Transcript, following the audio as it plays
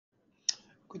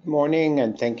Good morning,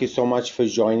 and thank you so much for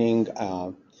joining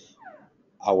our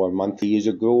monthly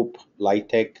user group,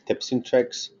 Lytec Tips and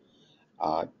Tricks.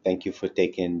 Thank you for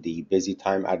taking the busy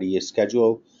time out of your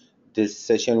schedule. This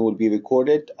session will be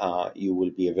recorded. You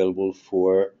will be available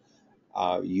for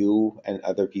you and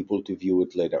other people to view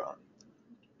it later on.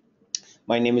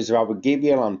 My name is Robert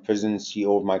Gabriel. I'm President and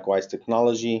CEO of MikeWise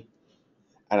Technology,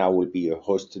 and I will be your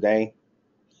host today.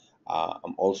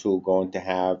 I'm also going to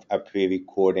have a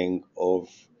pre-recording of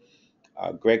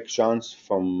Greg Johns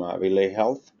from Relay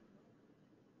Health.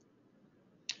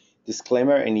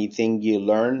 Disclaimer, anything you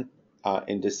learn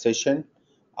in this session,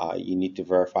 you need to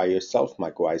verify yourself.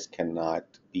 MikeWise cannot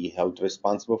be held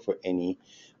responsible for any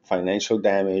financial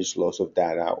damage, loss of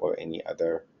data, or any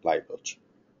other liability.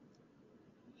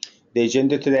 The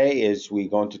agenda today is we're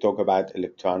going to talk about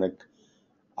electronic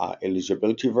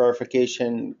eligibility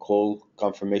verification, call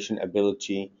confirmation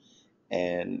ability,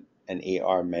 and an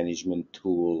AR management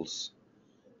tools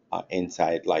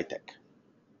inside Lytec.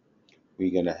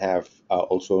 We're going to have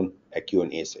also a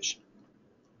Q&A session.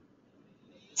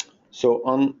 So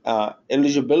on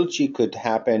eligibility could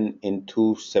happen in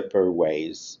two separate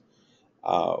ways.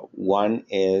 One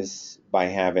is by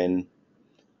having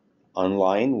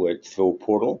online with through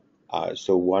portal.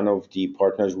 So one of the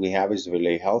partners we have is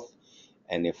Relay Health,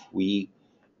 and if we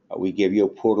give you a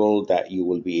portal that you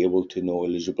will be able to know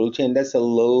eligibility, and that's a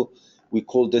low. We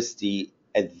call this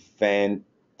advanced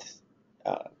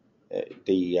uh,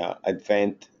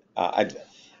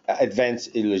 advanced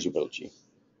eligibility.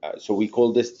 So we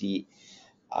call this the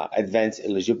advanced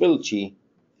eligibility,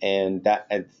 and that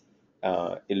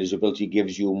eligibility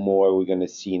gives you more. We're going to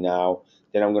see now.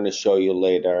 Then I'm going to show you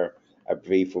later a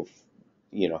brief of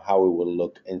how it will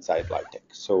look inside Lytec.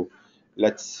 So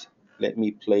let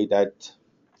me play that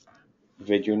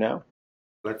video now.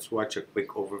 Let's watch a quick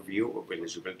overview of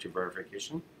eligibility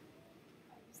verification.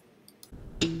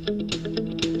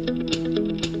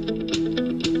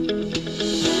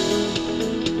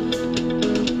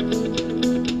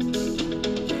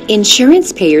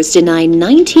 Insurance payers deny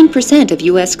 19% of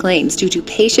U.S. claims due to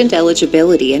patient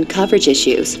eligibility and coverage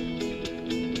issues.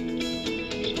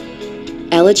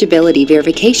 Eligibility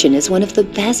verification is one of the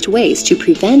best ways to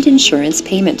prevent insurance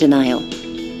payment denial,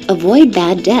 avoid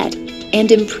bad debt,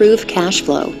 and improve cash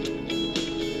flow.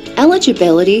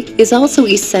 Eligibility is also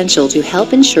essential to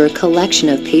help ensure collection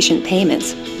of patient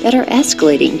payments that are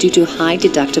escalating due to high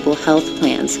deductible health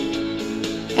plans.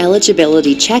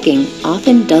 Eligibility checking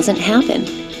often doesn't happen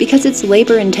because it's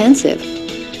labor intensive.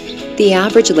 The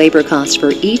average labor cost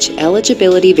for each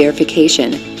eligibility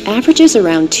verification averages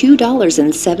around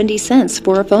 $2.70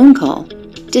 for a phone call.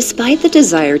 Despite the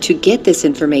desire to get this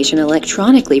information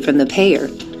electronically from the payer,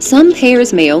 some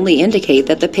payers may only indicate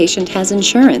that the patient has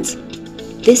insurance.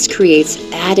 This creates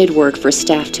added work for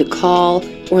staff to call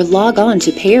or log on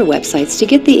to payer websites to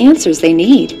get the answers they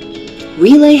need.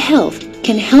 Relay Health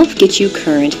can help get you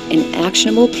current and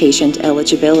actionable patient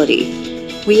eligibility.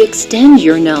 We extend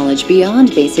your knowledge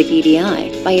beyond basic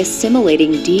EDI by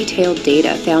assimilating detailed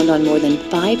data found on more than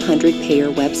 500 payer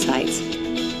websites.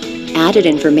 Added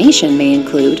information may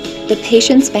include the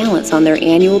patient's balance on their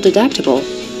annual deductible,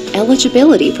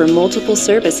 eligibility for multiple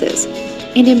services,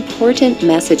 and important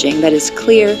messaging that is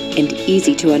clear and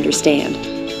easy to understand.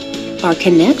 Our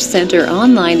Connect Center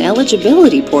online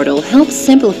eligibility portal helps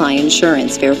simplify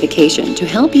insurance verification to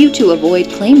help you to avoid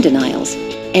claim denials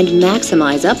and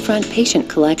maximize upfront patient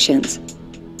collections.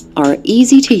 Our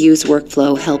easy-to-use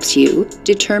workflow helps you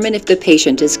determine if the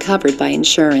patient is covered by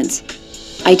insurance,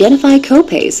 identify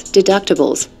copays,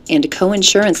 deductibles, and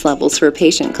co-insurance levels for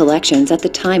patient collections at the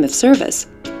time of service,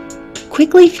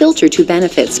 quickly filter to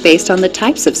benefits based on the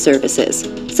types of services,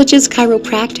 such as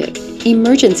chiropractic,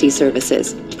 emergency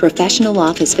services, professional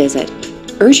office visit,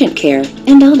 urgent care,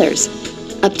 and others.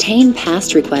 Obtain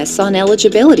past requests on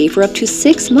eligibility for up to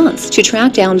 6 months to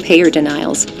track down payer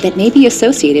denials that may be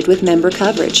associated with member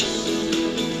coverage.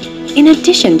 In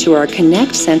addition to our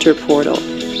Connect Center portal,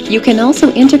 you can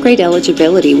also integrate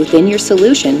eligibility within your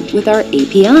solution with our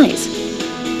APIs.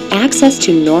 Access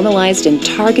to normalized and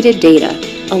targeted data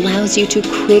allows you to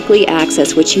quickly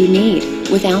access what you need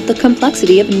without the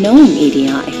complexity of knowing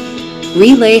EDI.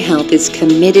 Relay Health is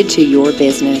committed to your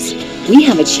business. We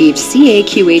have achieved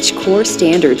CAQH Core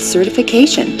Standards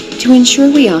certification to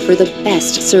ensure we offer the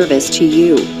best service to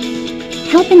you.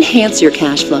 Help enhance your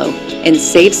cash flow and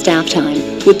save staff time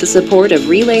with the support of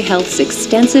Relay Health's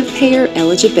extensive payer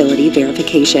eligibility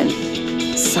verification.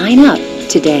 Sign up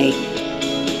today.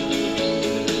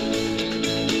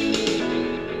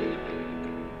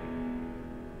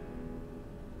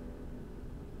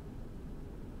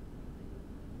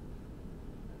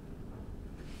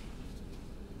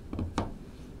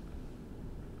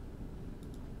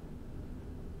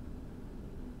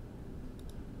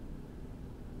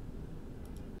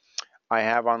 I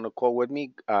have on the call with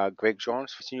me Greg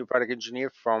Jones, Senior Product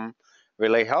Engineer from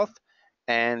Relay Health,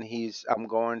 and I'm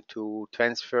going to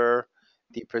transfer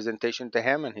the presentation to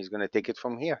him, and he's going to take it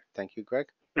from here. Thank you, Greg.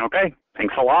 Okay,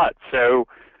 thanks a lot. So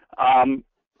um,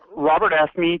 Robert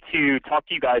asked me to talk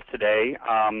to you guys today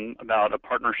about a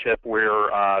partnership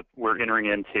we're entering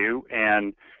into,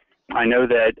 and I know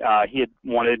that he had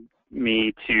wanted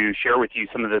me to share with you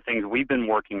some of the things we've been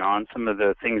working on, some of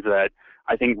the things that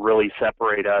I think really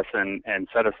separate us and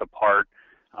set us apart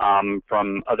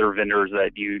from other vendors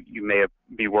that you may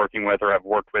be working with or have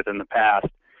worked with in the past.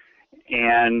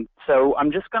 And so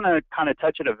I'm just going to kind of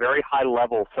touch at a very high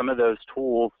level some of those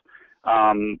tools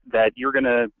that you're going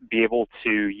to be able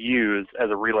to use as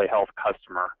a Relay Health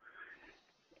customer.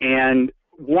 And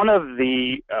one of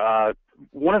the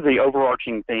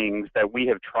overarching things that we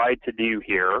have tried to do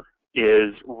here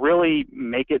is really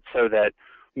make it so that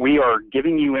we are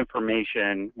giving you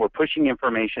information, we're pushing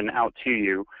information out to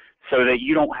you so that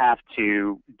you don't have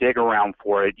to dig around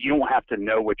for it, you don't have to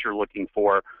know what you're looking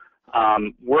for.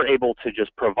 We're able to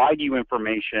just provide you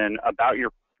information about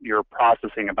your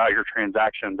processing, about your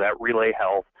transactions at Relay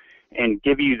Health, and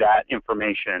give you that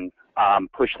information,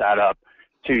 push that up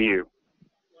to you.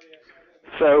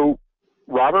 So,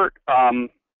 Robert,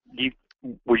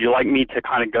 would you like me to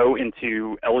kind of go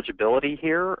into eligibility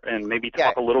here and maybe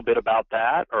talk a little bit about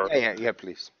that? Or? Yeah,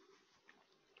 please.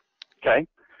 Okay.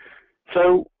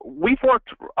 So we've worked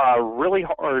really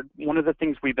hard. One of the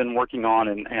things we've been working on,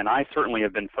 and I certainly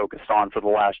have been focused on for the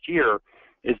last year,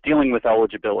 is dealing with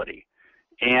eligibility.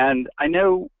 And I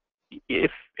know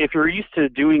if you're used to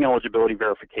doing eligibility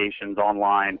verifications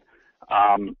online,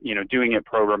 doing it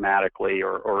programmatically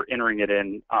or entering it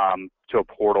in to a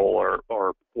portal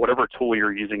or whatever tool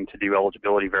you're using to do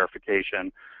eligibility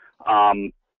verification,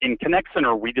 in Connect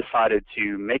Center, we decided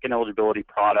to make an eligibility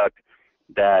product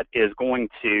that is going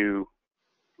to,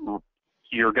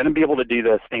 you're going to be able to do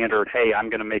the standard, hey, I'm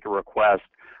going to make a request,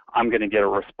 I'm going to get a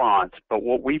response. But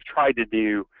what we've tried to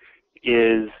do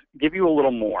is give you a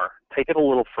little more, take it a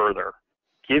little further,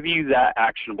 give you that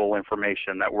actionable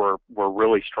information that we're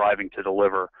really striving to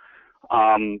deliver.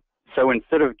 So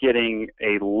instead of getting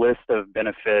a list of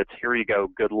benefits, here you go,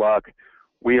 good luck,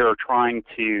 we are trying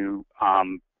to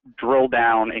drill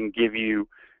down and give you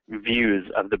views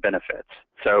of the benefits.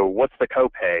 So what's the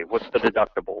copay? What's the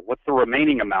deductible? What's the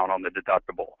remaining amount on the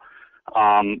deductible?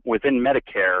 Within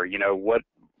Medicare, what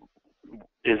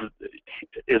is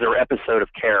there episode of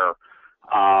care?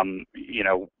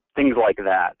 Things like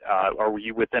that. Are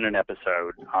you within an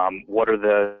episode? What are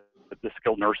the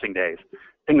skilled nursing days?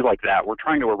 Things like that. We're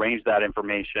trying to arrange that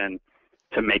information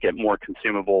to make it more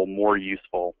consumable, more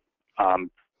useful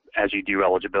as you do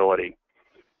eligibility.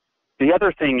 The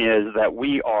other thing is that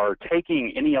we are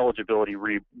taking any eligibility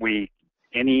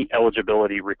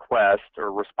request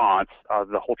or response,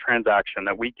 the whole transaction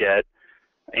that we get,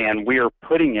 and we are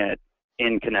putting it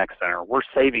in Connect Center. We're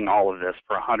saving all of this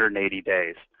for 180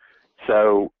 days.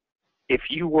 So if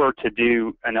you were to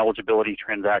do an eligibility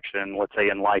transaction, let's say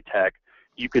in Lytec,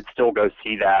 you could still go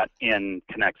see that in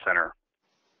Connect Center.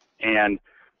 And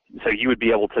so you would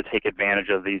be able to take advantage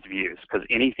of these views because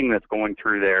anything that's going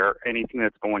through there, anything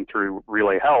that's going through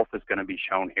Relay Health is going to be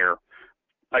shown here,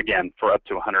 again, for up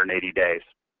to 180 days.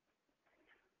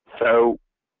 So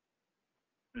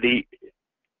the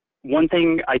one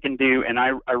thing I can do, and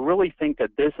I really think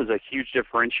that this is a huge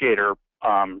differentiator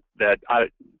that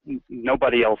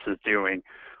nobody else is doing,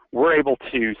 we're able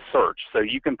to search. So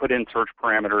you can put in search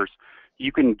parameters,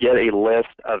 you can get a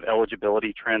list of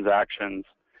eligibility transactions,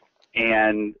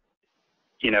 and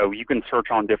you can search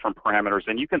on different parameters,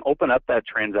 and you can open up that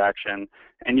transaction,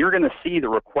 and you're going to see the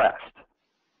request.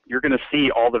 You're going to see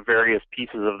all the various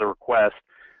pieces of the request,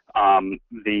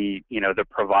 the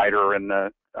provider and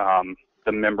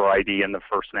the member ID and the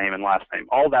first name and last name,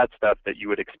 all that stuff that you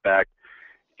would expect.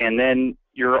 And then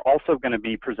you're also going to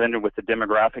be presented with the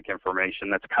demographic information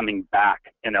that's coming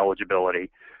back in eligibility.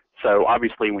 So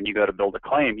obviously when you go to build a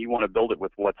claim, you want to build it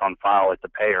with what's on file at the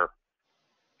payer.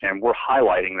 And we're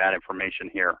highlighting that information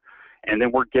here. And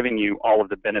then we're giving you all of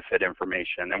the benefit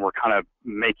information, and we're kind of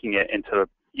making it into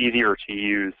easier to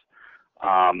use,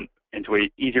 into an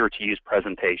easier to use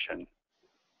presentation.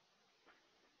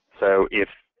 So if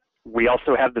we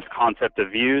also have this concept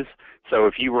of views. So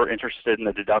if you were interested in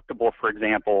the deductible, for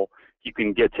example, you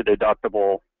can get to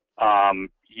deductible.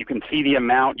 You can see the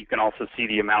amount. You can also see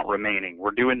the amount remaining.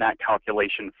 We're doing that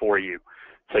calculation for you.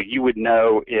 So you would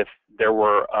know if there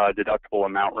were a deductible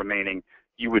amount remaining,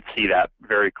 you would see that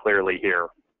very clearly here.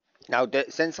 Now,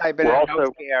 since I've been in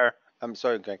healthcare, I'm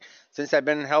sorry, Greg. Since I've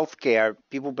been in healthcare,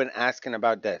 people have been asking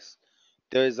about this.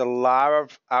 There's a lot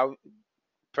of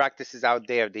practices out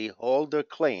there, they hold their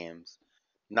claims,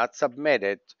 not submit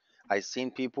it. I've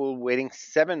seen people waiting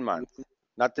 7 months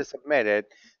not to submit it.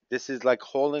 This is like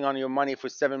holding on your money for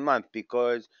 7 months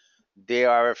because they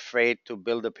are afraid to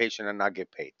bill the patient and not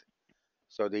get paid.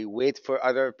 So they wait for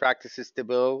other practices to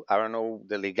bill. I don't know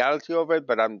the legality of it,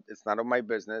 but it's none of my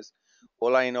business.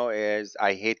 All I know is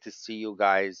I hate to see you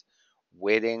guys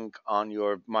waiting on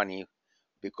your money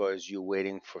because you're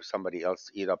waiting for somebody else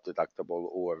to eat up deductible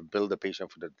or bill the patient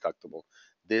for the deductible.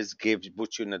 This gives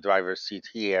puts you in the driver's seat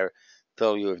here,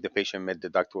 tell you if the patient met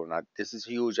deductible or not. This is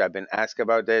huge. I've been asked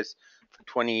about this for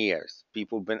 20 years.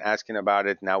 People have been asking about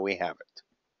it. Now we have it.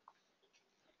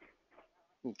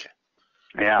 Okay.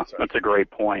 Yeah, Sorry. that's a great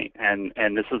point. And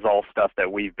this is all stuff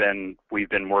that we've been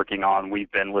working on.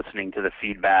 We've been listening to the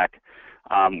feedback.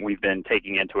 We've been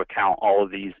taking into account all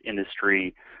of these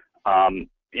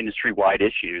industry-wide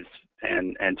issues.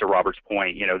 And to Robert's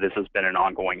point, this has been an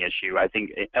ongoing issue. I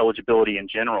think eligibility in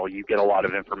general, you get a lot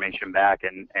of information back,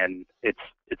 and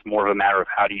it's more of a matter of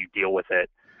how do you deal with it.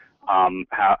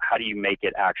 How do you make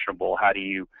it actionable? How do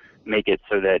you make it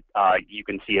so that you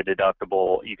can see a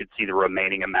deductible, you can see the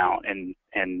remaining amount, and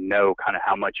know kind of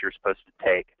how much you're supposed to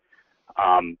take.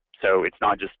 So it's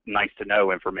not just nice to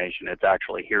know information. It's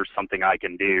actually, here's something I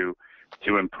can do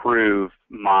to improve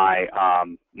my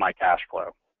my cash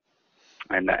flow.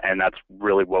 And that's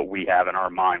really what we have in our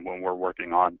mind when we're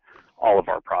working on all of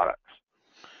our products.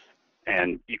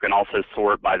 And you can also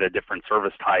sort by the different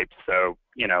service types. So,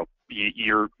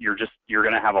 you're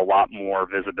going to have a lot more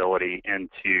visibility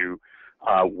into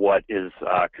what is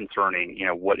concerning,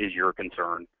 what is your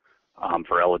concern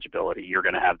for eligibility. You're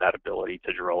going to have that ability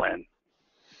to drill in.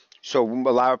 So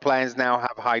a lot of plans now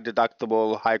have high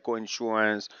deductible, high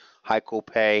co-insurance, high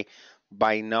co-pay.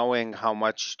 By knowing how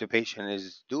much the patient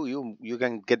is due, you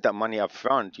can get that money up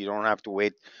front. You don't have to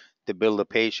wait to bill the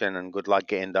patient and good luck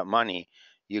getting that money.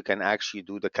 You can actually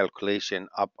do the calculation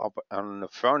up on the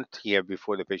front here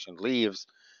before the patient leaves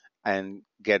and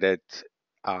get it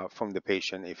from the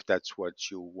patient if that's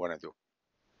what you want to do.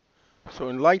 So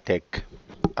in Lytec,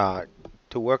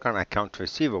 to work on account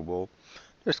receivable,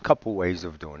 there's a couple ways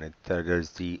of doing it. There's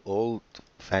the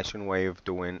old-fashioned way of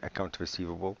doing account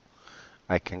receivable.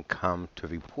 I can come to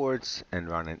reports and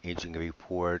run an aging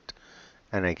report,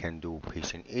 and I can do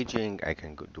patient aging. I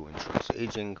can do insurance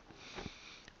aging.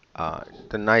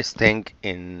 The nice thing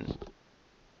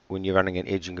when you're running an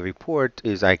aging report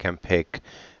is I can pick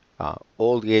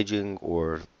old aging,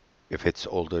 or if it's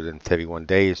older than 31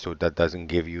 days, so that doesn't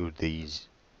give you these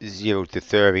 0 to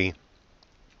 30.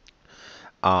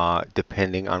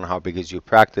 Depending on how big is your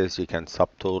practice, you can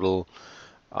subtotal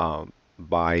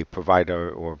by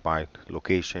provider or by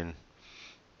location.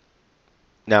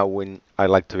 Now, when I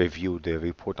like to review the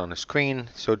report on the screen,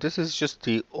 so this is just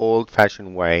the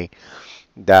old-fashioned way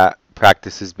that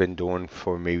practice has been doing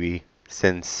for maybe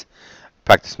since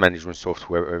practice management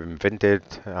software were invented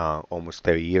almost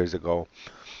 30 years ago.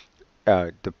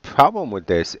 The problem with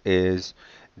this is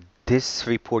this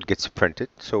report gets printed,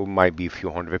 so it might be a few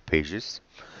hundred pages.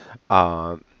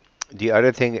 The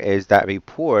other thing is that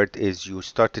report is you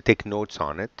start to take notes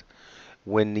on it.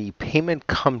 When the payment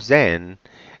comes in,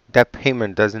 that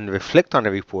payment doesn't reflect on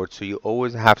the report, so you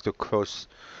always have to cross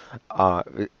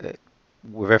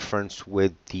reference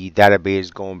with the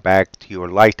database going back to your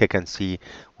Lytec and see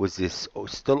was this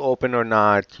still open or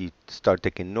not. You start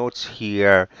taking notes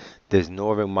here. There's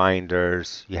no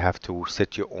reminders. You have to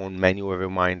set your own manual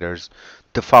reminders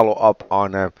to follow up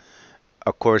on a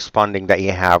corresponding that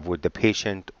you have with the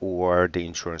patient or the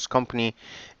insurance company.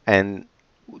 And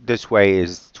this way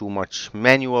is too much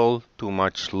manual, too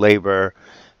much labor,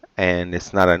 and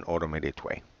it's not an automated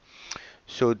way.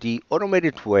 So the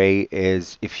automated way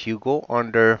is if you go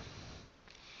under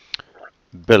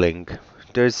billing,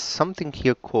 there's something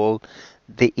here called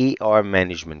the AR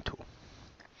management tool.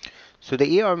 So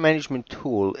the AR management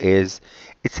tool it's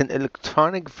an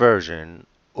electronic version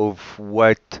of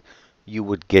what you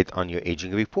would get on your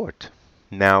aging report.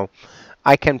 Now,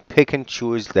 I can pick and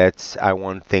choose that I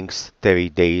want things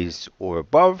 30 days or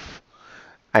above.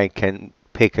 I can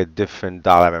pick a different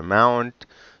dollar amount.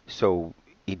 So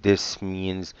this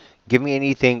means give me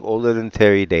anything older than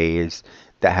 30 days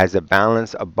that has a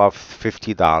balance above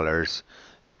 $50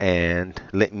 and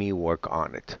let me work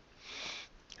on it.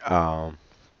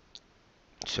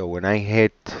 So when I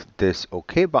hit this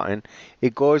OK button,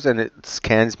 it goes and it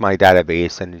scans my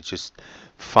database and it just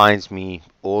finds me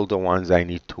all the ones I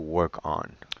need to work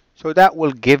on. So that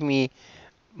will give me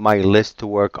my list to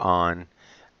work on,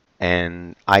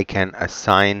 and I can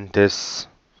assign this,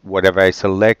 whatever I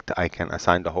select, I can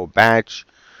assign the whole batch.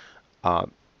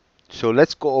 So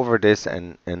let's go over this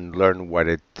and learn what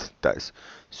it does.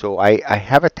 So I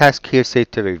have a task here, say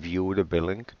to review the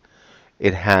billing.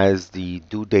 It has the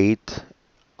due date.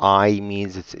 I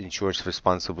means it's insurance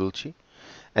responsibility,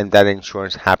 and that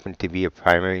insurance happened to be a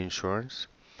primary insurance.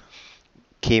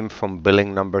 Came from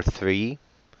billing number 3.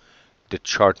 The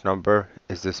chart number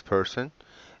is this person,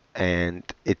 and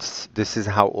this is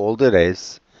how old it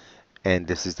is, and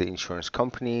this is the insurance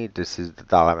company. This is the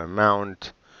dollar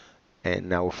amount. And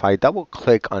now if I double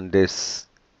click on this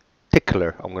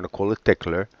tickler, I'm going to call it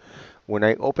tickler. When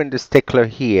I open this tickler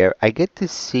here, I get to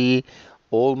see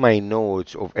all my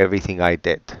notes of everything I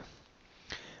did.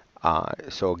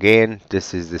 So again,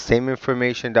 this is the same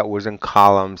information that was in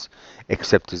columns,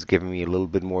 except it's giving me a little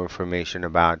bit more information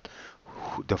about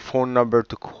the phone number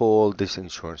to call this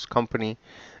insurance company.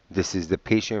 This is the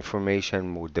patient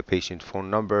information with the patient phone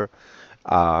number.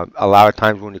 A lot of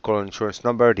times when you call an insurance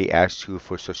number, they ask you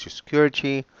for Social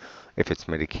Security. If it's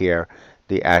Medicare,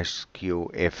 they ask you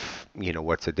if,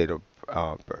 what's the date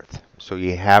of birth. So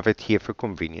you have it here for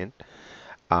convenience.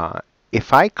 Uh,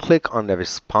 if I click on the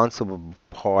responsible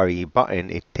party button,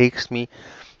 it takes me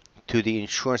to the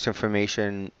insurance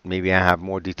information. Maybe I have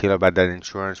more detail about that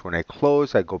insurance. When I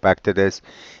close, I go back to this.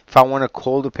 If I want to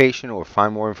call the patient or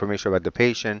find more information about the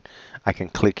patient, I can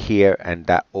click here and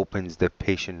that opens the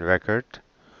patient record.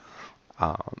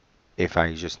 If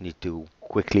I just need to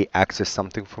quickly access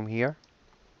something from here.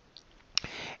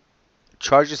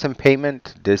 Charges and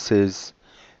payment, this is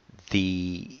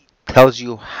tells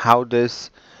you how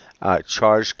this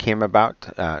charge came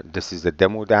about. This is the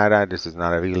demo data. This is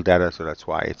not a real data, so that's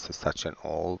why it's such an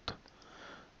old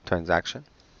transaction.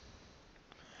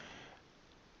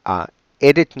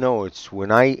 Edit notes.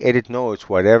 When I edit notes,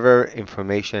 whatever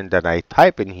information that I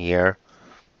type in here,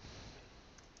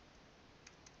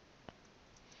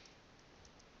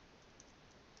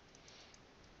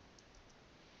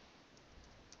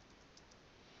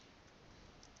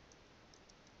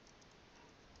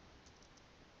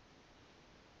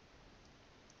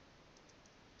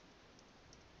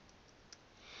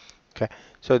 okay,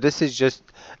 so this is just,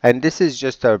 and this is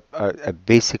just a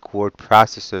basic word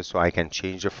processor, so I can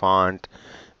change the font.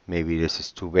 Maybe this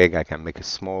is too big, I can make it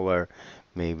smaller.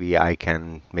 Maybe I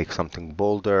can make something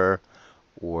bolder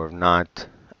or not.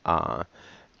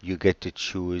 You get to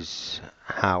choose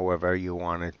however you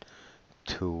want it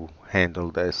to handle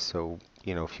this. So,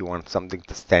 if you want something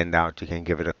to stand out, you can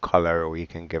give it a color or you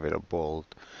can give it a bold.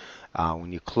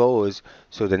 When you close,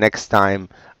 so the next time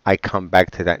I come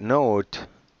back to that note,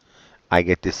 I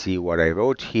get to see what I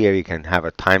wrote here. You can have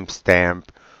a timestamp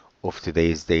of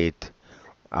today's date.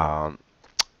 Um,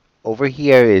 Over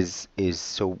here is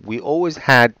so we always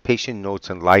had patient notes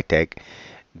in Lytec.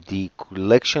 The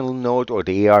collection note or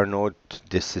the AR note,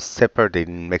 this is separate. They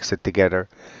didn't mix it together.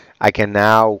 I can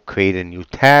now create a new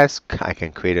task. I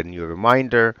can create a new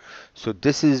reminder. So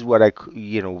this is what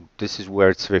this is where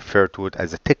it's referred to it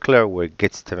as a tickler, where it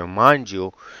gets to remind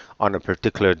you on a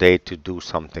particular day to do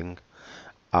something.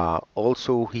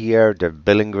 Also here, the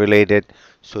billing related.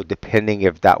 So depending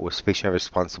if that was patient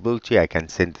responsibility, I can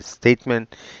send a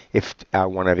statement. If I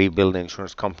want to rebill the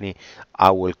insurance company, I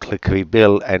will click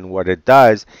rebill. And what it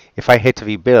does, if I hit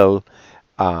rebill,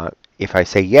 if I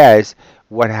say yes,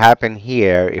 what happened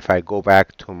here, if I go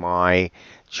back to my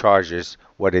charges,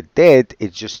 what it did,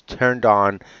 it just turned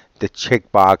on the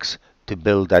checkbox to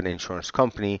bill that insurance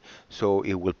company. So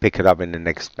it will pick it up in the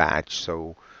next batch.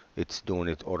 So it's doing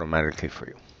it automatically for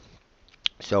you.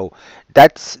 So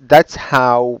that's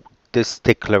how this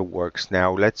tickler works.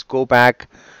 Now let's go back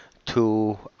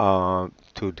to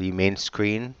the main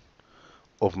screen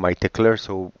of my tickler.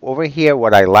 So over here,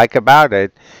 what I like about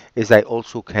it is I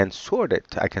also can sort it.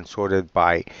 I can sort it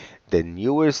by the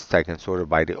newest, I can sort it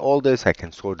by the oldest, I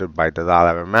can sort it by the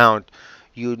dollar amount.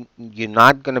 You're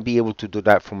not going to be able to do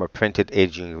that from a printed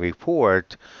aging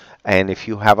report. And if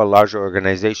you have a larger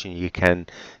organization, you can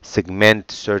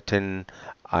segment certain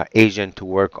agent to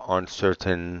work on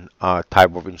certain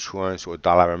type of insurance or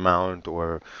dollar amount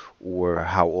or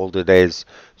how old it is.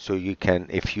 So you can,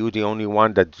 if you're the only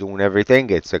one that's doing everything,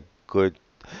 it's a good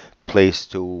place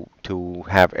to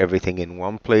have everything in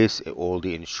one place, all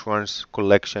the insurance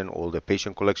collection, all the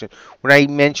patient collection. When I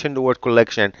mention the word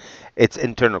collection, it's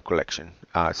internal collection.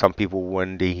 Some people,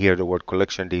 when they hear the word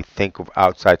collection, they think of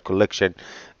outside collection.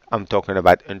 I'm talking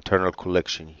about internal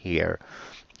collection here.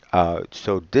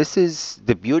 So this is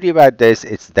the beauty about this,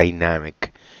 it's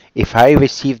dynamic. If I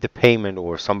receive the payment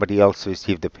or somebody else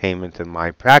received the payment in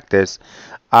my practice,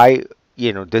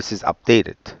 this is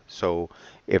updated. So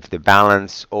if the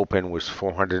balance open was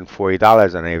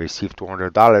 $440 and I received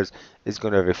 $200, it's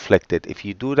going to reflect it. If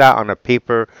you do that on a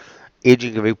paper,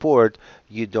 aging report,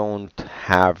 you don't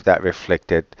have that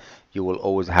reflected. You will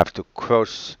always have to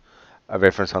cross a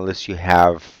reference unless you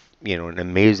have, an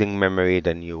amazing memory,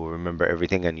 then you will remember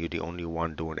everything and you're the only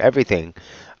one doing everything.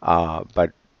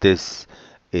 But this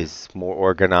is more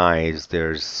organized,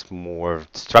 there's more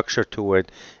structure to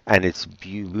it, and it's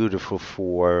beautiful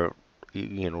for,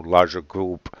 larger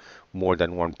group, more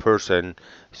than one person.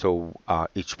 So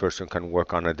each person can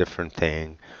work on a different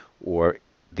thing, or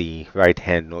the right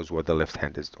hand knows what the left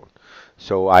hand is doing.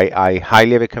 So I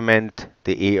highly recommend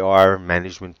the AR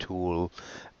management tool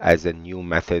as a new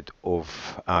method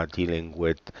of dealing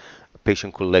with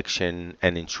patient collection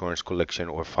and insurance collection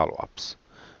or follow-ups.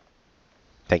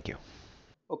 Thank you.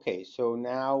 Okay, so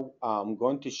now I'm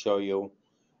going to show you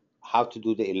how to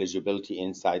do the eligibility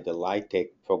inside the Lytec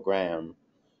program.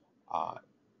 Uh,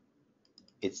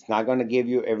 it's not going to give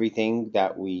you everything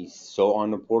that we saw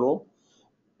on the portal,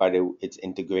 but it's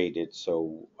integrated.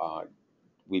 So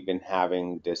we've been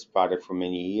having this product for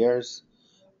many years.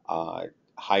 Uh,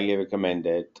 Highly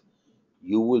recommended.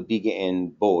 You will be getting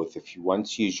both. If you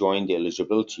once you join the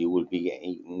eligibility, you will be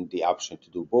getting the option to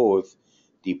do both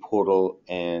the portal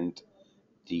and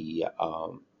the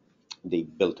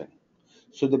built-in.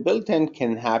 So the built-in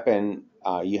can happen.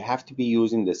 You have to be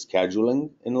using the scheduling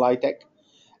in Lytec,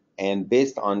 and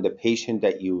based on the patient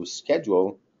that you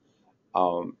schedule,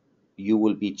 um, you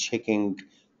will be checking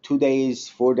 2 days,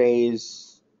 4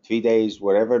 days, 3 days,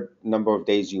 whatever number of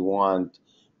days you want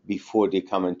before they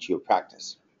come into your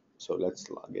practice. So let's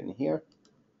log in here.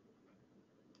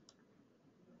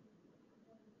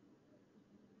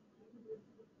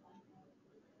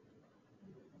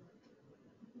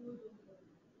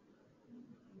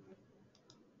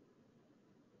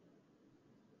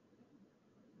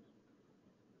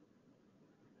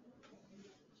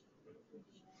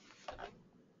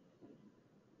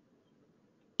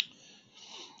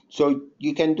 So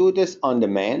you can do this on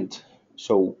demand.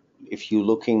 So if you're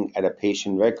looking at a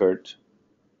patient record,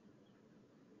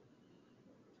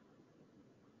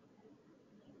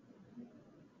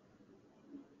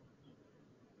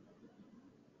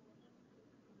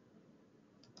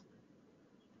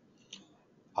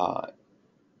 uh,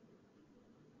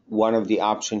 one of the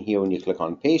option here when you click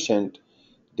on patient,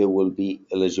 there will be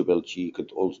eligibility. You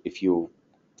could also, if you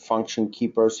function key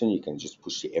person, you can just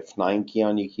push the F9 key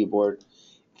on your keyboard.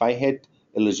 If I hit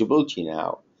eligibility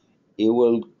now, it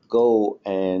will go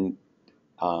and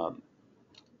um,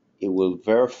 it will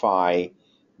verify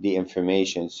the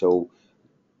information. So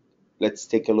let's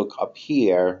take a look up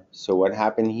here. So what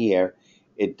happened here,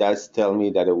 it does tell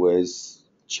me that it was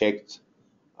checked.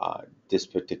 This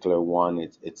particular one,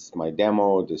 it's my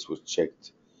demo. This was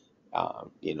checked.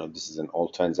 This is an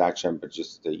old transaction, but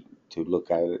just to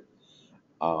look at it.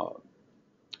 Uh,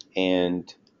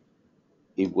 and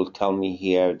it will tell me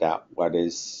here that what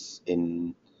is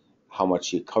in, how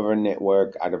much you cover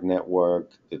network, out of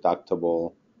network,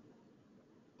 deductible,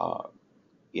 uh,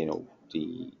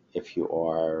 the if you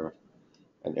are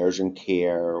an urgent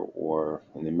care or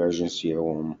an emergency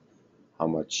room, how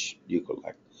much you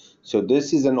collect. So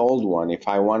this is an old one. If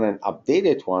I want an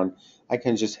updated one, I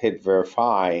can just hit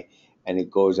verify and it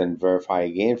goes and verify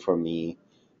again for me.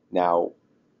 Now,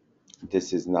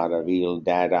 this is not a real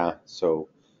data, so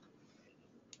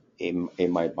it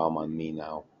might bomb on me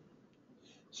now.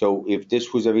 So if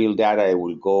this was a real data, I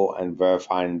will go and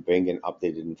verify and bring in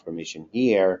updated information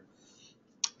here,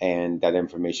 and that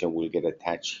information will get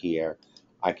attached here.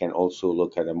 I can also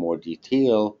look at a more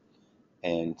detail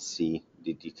and see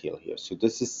the detail here. So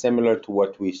this is similar to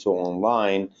what we saw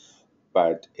online,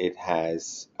 but it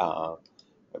has a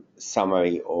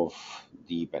summary of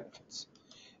the benefits.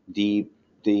 The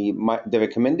the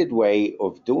recommended way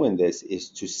of doing this is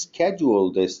to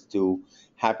schedule this to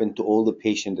happen to all the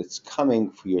patient that's coming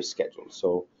for your schedule.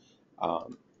 So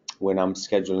um, when I'm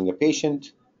scheduling a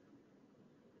patient,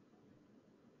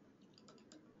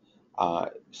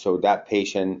 so that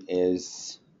patient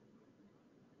is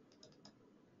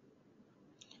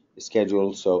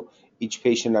scheduled. So each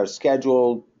patient are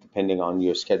scheduled depending on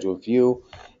your schedule view,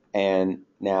 and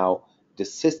now the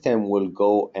system will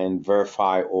go and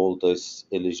verify all this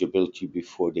eligibility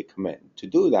before they come in. To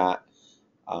do that,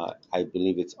 I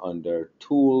believe it's under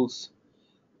Tools,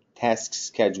 Task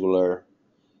Scheduler,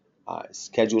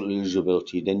 Schedule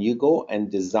Eligibility. Then you go and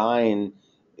design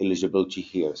eligibility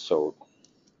here. So,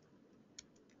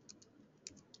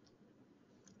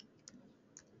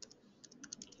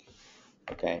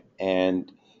 okay,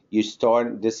 and you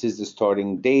start, this is the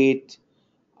starting date.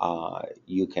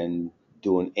 You can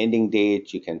do an ending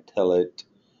date. You can tell it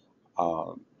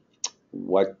uh,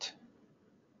 what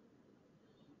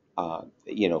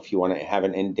If you want to have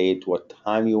an end date, what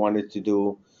time you want it to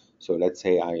do. So let's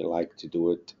say I like to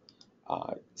do it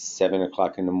 7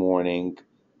 o'clock in the morning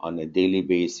on a daily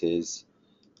basis.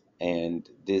 And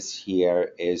this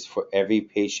here is for every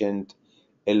patient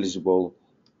eligible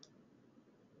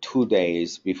 2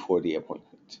 days before the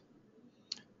appointment.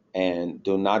 And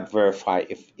do not verify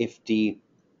if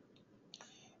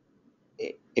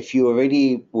you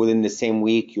already within the same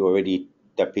week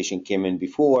that patient came in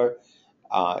before,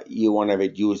 you want to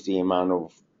reduce the amount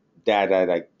of data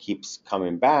that keeps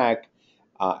coming back,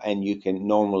 and you can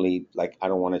normally, like, I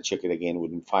don't want to check it again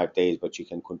within 5 days, but you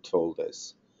can control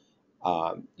this.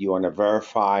 You want to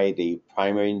verify the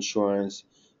primary insurance.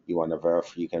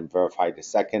 You can verify the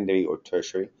secondary or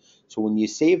tertiary. So when you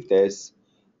save this,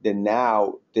 then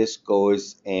now this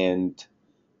goes and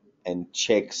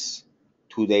checks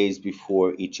 2 days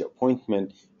before each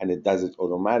appointment, and it does it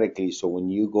automatically. So when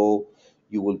you go,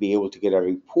 you will be able to get a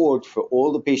report for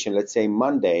all the patients. Let's say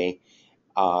Monday,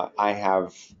 I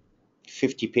have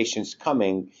 50 patients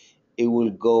coming. It will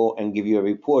go and give you a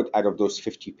report out of those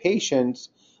 50 patients,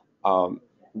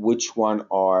 which one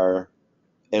are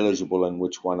eligible and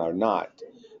which one are not.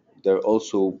 There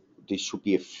should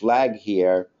be a flag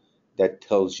here that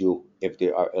tells you if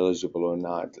they are eligible or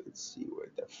not. Let's see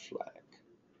where the flag.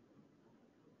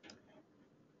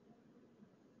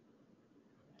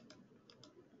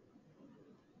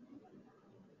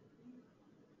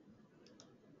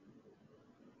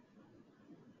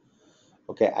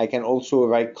 Okay, I can also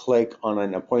right click on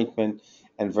an appointment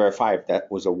and verify if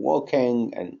that was a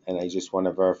walk-in, and I just want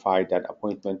to verify that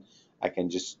appointment. I can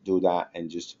just do that and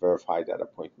just verify that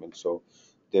appointment. So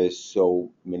there's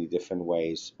so many different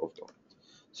ways of doing it.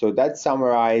 So that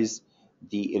summarizes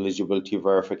the eligibility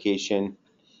verification,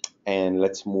 and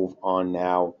let's move on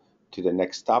now to the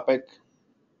next topic.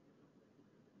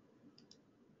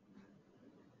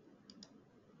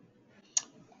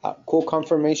 Code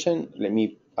confirmation. Let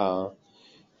me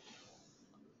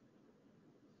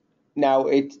now,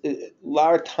 a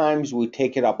lot of times we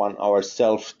take it up on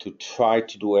ourselves to try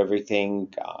to do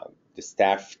everything. The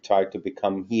staff try to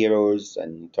become heroes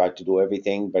and try to do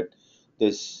everything, but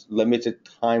there's limited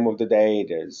time of the day.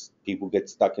 There's people get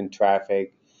stuck in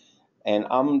traffic, and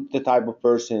I'm the type of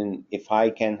person, if I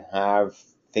can have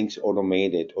things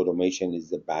automated, automation is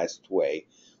the best way.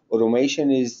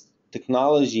 Automation is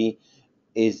technology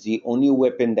is the only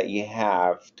weapon that you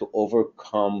have to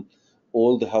overcome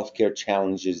all the healthcare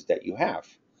challenges that you have.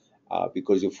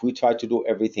 Because if we try to do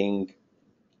everything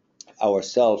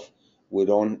ourselves,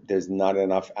 there's not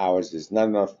enough hours, there's not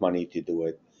enough money to do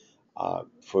it.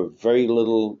 For very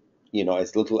little,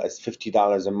 as little as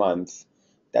 $50 a month,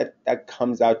 that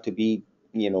comes out to be,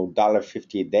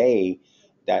 $1.50 a day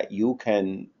that you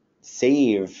can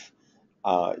save.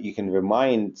 You can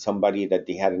remind somebody that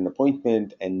they had an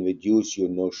appointment and reduce your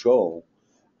no-show.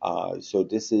 So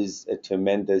this is a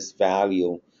tremendous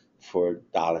value for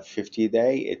 $1.50 a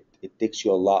day. It takes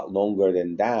you a lot longer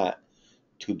than that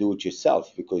to do it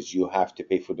yourself, because you have to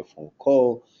pay for the phone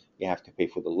call, you have to pay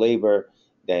for the labor,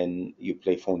 then you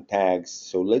play phone tags.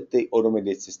 So let the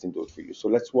automated system do it for you. So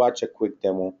let's watch a quick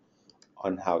demo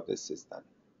on how this is done.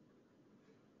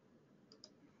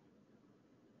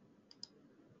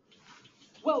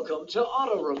 Welcome to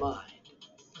Auto Remind.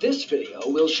 This video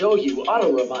will show you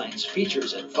Auto Remind's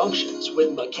features and functions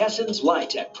with McKesson's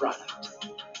Lytec product.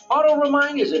 Auto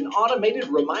Remind is an automated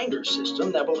reminder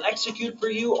system that will execute for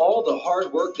you all the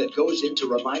hard work that goes into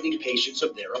reminding patients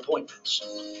of their appointments.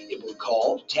 It will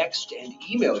call, text, and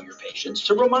email your patients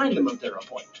to remind them of their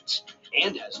appointments,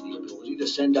 and has the ability to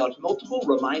send out multiple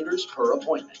reminders per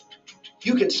appointment.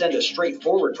 You can send a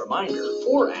straightforward reminder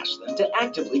or ask them to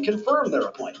actively confirm their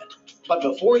appointment. But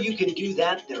before you can do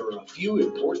that, there are a few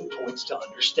important points to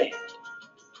understand.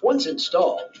 Once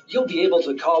installed, you'll be able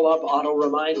to call up Auto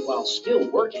Remind while still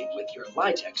working with your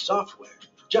Lytec software,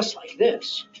 just like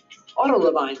this. Auto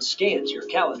Remind scans your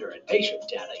calendar and patient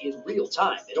data in real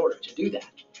time in order to do that.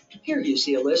 Here you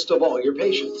see a list of all your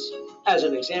patients. As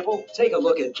an example, take a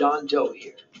look at John Doe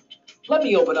here. Let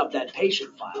me open up that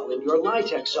patient file in your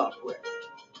Lytec software.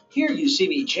 Here you see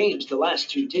me change the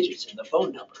last 2 digits in the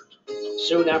phone number.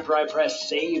 Soon after I press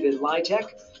Save in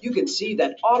Lytec, you can see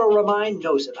that Auto Remind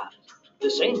knows about it. The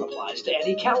same applies to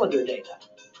any calendar data.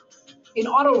 In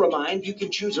Auto Remind, you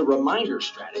can choose a reminder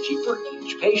strategy for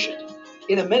each patient.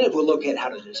 In a minute, we'll look at how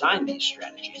to design these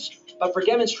strategies, but for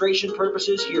demonstration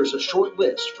purposes, here's a short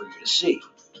list for you to see.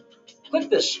 Click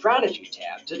the Strategy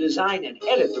tab to design and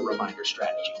edit the reminder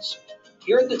strategies.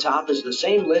 Here at the top is the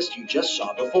same list you just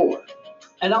saw before.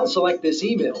 And I'll select this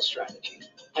email strategy.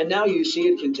 And now you see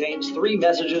it contains 3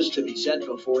 messages to be sent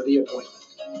before the appointment.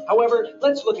 However,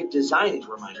 let's look at designing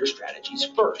reminder strategies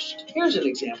first. Here's an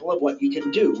example of what you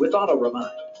can do with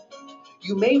AutoRemind.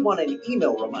 You may want an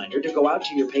email reminder to go out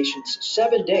to your patients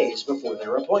 7 days before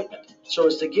their appointment, so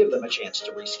as to give them a chance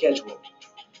to reschedule.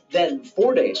 Then,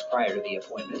 4 days prior to the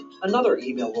appointment, another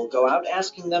email will go out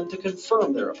asking them to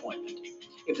confirm their appointment.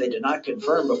 If they did not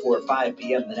confirm before 5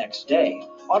 p.m. the next day,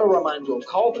 AutoRemind will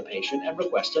call the patient and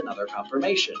request another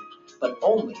confirmation, but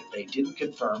only if they didn't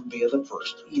confirm via the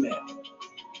first email.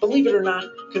 Believe it or not,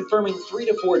 confirming 3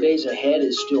 to 4 days ahead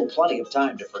is still plenty of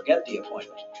time to forget the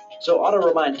appointment, so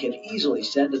AutoRemind can easily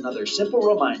send another simple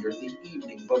reminder the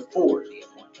evening before the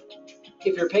appointment.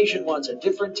 If your patient wants a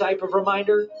different type of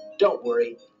reminder, don't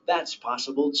worry, that's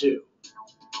possible too.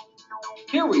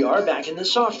 Here we are back in the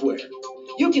software.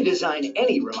 You can design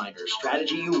any reminder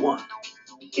strategy you want.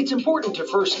 It's important to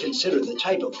first consider the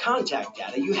type of contact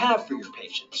data you have for your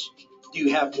patients. Do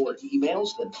you have more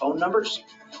emails than phone numbers?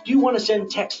 Do you want to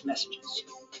send text messages?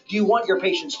 Do you want your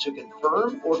patients to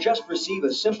confirm or just receive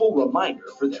a simple reminder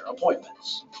for their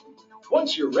appointments?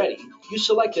 Once you're ready, you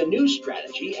select a new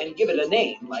strategy and give it a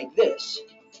name like this: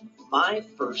 My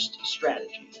First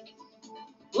Strategy.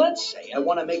 Let's say I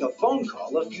want to make a phone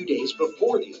call a few days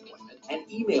before the appointment and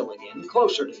email again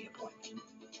closer to the appointment.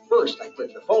 First, I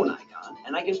click the phone icon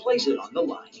and I can place it on the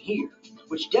line here,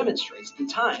 which demonstrates the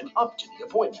time up to the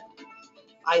appointment.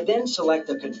 I then select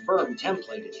a confirm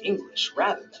template in English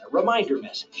rather than a reminder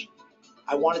message.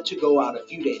 I want it to go out a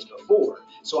few days before,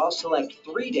 so I'll select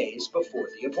 3 days before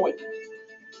the appointment.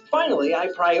 Finally, I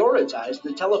prioritize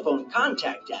the telephone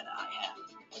contact data I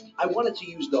have. I want it to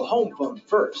use the home phone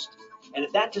first, and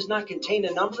if that does not contain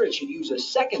a number, it should use a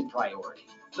second priority,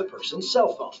 the person's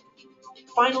cell phone.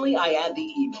 Finally, I add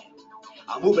the email.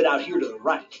 I'll move it out here to the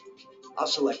right. I'll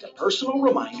select a personal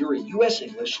reminder in US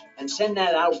English and send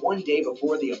that out 1 day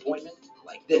before the appointment,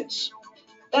 like this.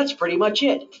 That's pretty much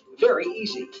it. Very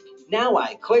easy. Now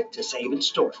I click to save and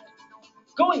store it.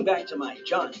 Going back to my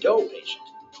John Doe patient,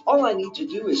 all I need to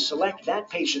do is select that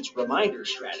patient's reminder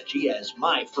strategy as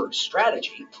my first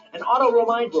strategy, and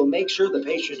AutoRemind will make sure the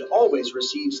patient always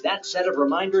receives that set of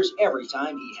reminders every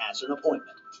time he has an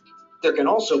appointment. There can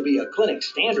also be a clinic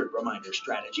standard reminder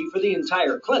strategy for the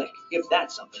entire clinic, if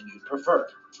that's something you'd prefer.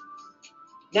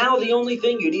 Now the only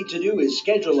thing you need to do is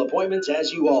schedule appointments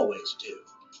as you always do.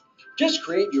 Just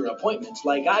create your appointments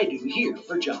like I do here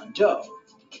for John Doe.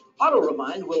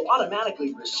 AutoRemind will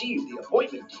automatically receive the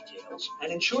appointment details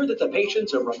and ensure that the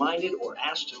patients are reminded or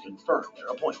asked to confirm their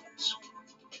appointments.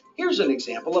 Here's an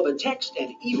example of a text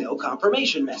and email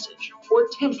confirmation message, or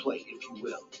template if you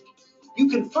will. You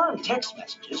confirm text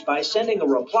messages by sending a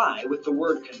reply with the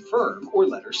word confirm or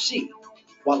letter C,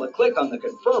 while a click on the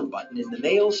confirm button in the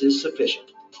mails is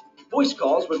sufficient. Voice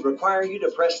calls would require you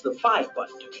to press the 5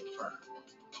 button to confirm.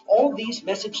 All these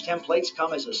message templates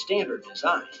come as a standard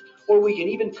design, or we can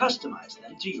even customize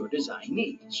them to your design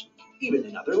needs, even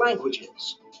in other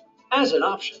languages. As an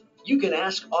option, you can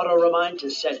ask AutoRemind to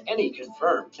set any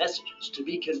confirmed messages to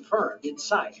be confirmed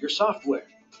inside your software.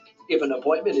 If an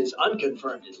appointment is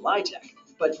unconfirmed in Lytec,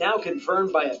 but now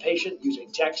confirmed by a patient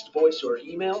using text, voice, or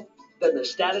email, then the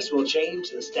status will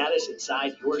change the status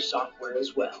inside your software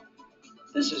as well.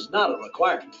 This is not a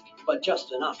requirement, but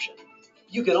just an option.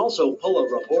 You can also pull a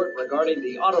report regarding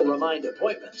the AutoRemind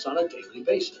appointments on a daily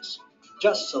basis.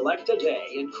 Just select a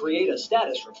day and create a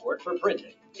status report for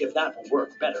printing, if that will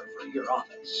work better for your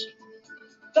office.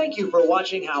 Thank you for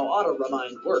watching how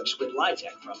AutoRemind works with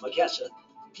Lytec from McKesson.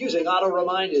 Using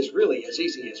AutoRemind is really as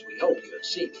easy as we hope you have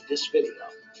seen in this video.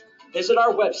 Visit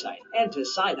our website and to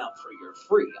sign up for your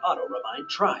free AutoRemind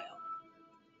trial.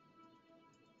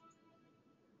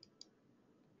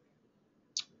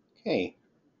 Okay,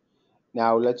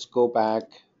 now let's go back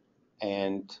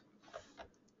and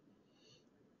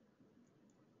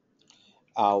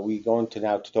we're going to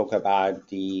now to talk about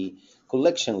the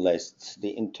collection lists,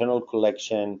 the internal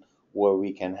collection where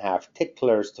we can have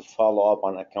ticklers to follow up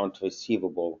on accounts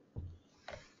receivable.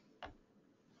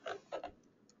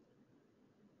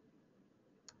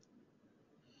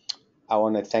 I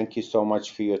want to thank you so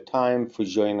much for your time, for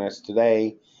joining us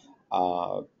today.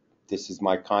 This is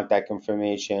my contact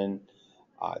information.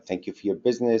 Thank you for your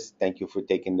business. Thank you for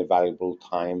taking the valuable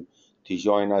time to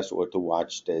join us or to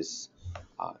watch this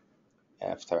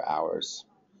after hours.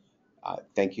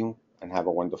 Thank you and have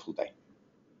a wonderful day.